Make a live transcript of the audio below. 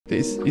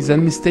This is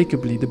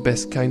unmistakably the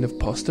best kind of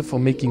pasta for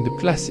making the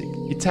classic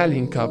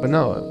Italian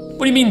carbonara.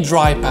 What do you mean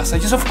dry pasta?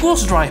 Yes, of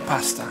course dry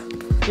pasta.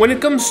 When it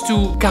comes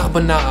to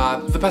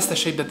carbonara, the pasta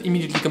shape that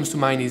immediately comes to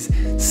mind is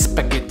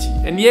spaghetti.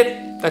 And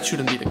yet, that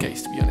shouldn't be the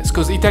case, to be honest,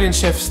 because Italian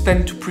chefs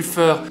tend to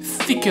prefer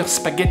thicker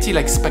spaghetti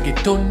like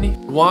spaghettoni.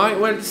 Why?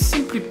 Well,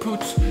 simply put,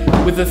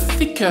 with a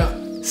thicker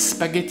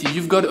spaghetti,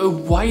 you've got a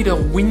wider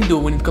window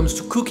when it comes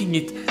to cooking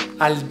it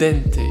al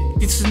dente.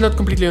 It's not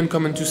completely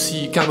uncommon to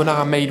see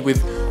carbonara made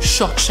with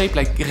short shape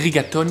like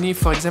rigatoni,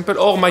 for example,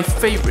 or my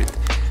favorite,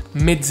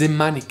 mezze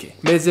maniche.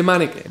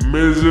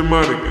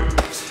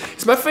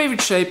 It's my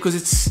favorite shape because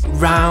it's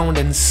round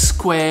and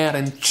square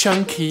and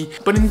chunky,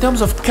 but in terms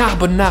of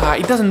carbonara,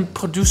 it doesn't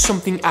produce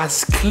something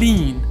as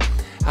clean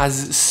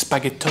as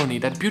spaghettoni,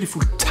 that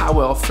beautiful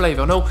tower of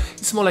flavor. No,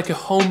 it's more like a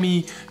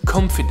homey,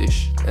 comfy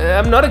dish.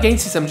 I'm not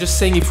against it, I'm just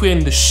saying if we're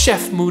in the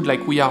chef mood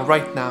like we are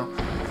right now,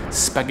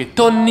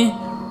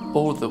 spaghettoni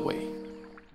all the way.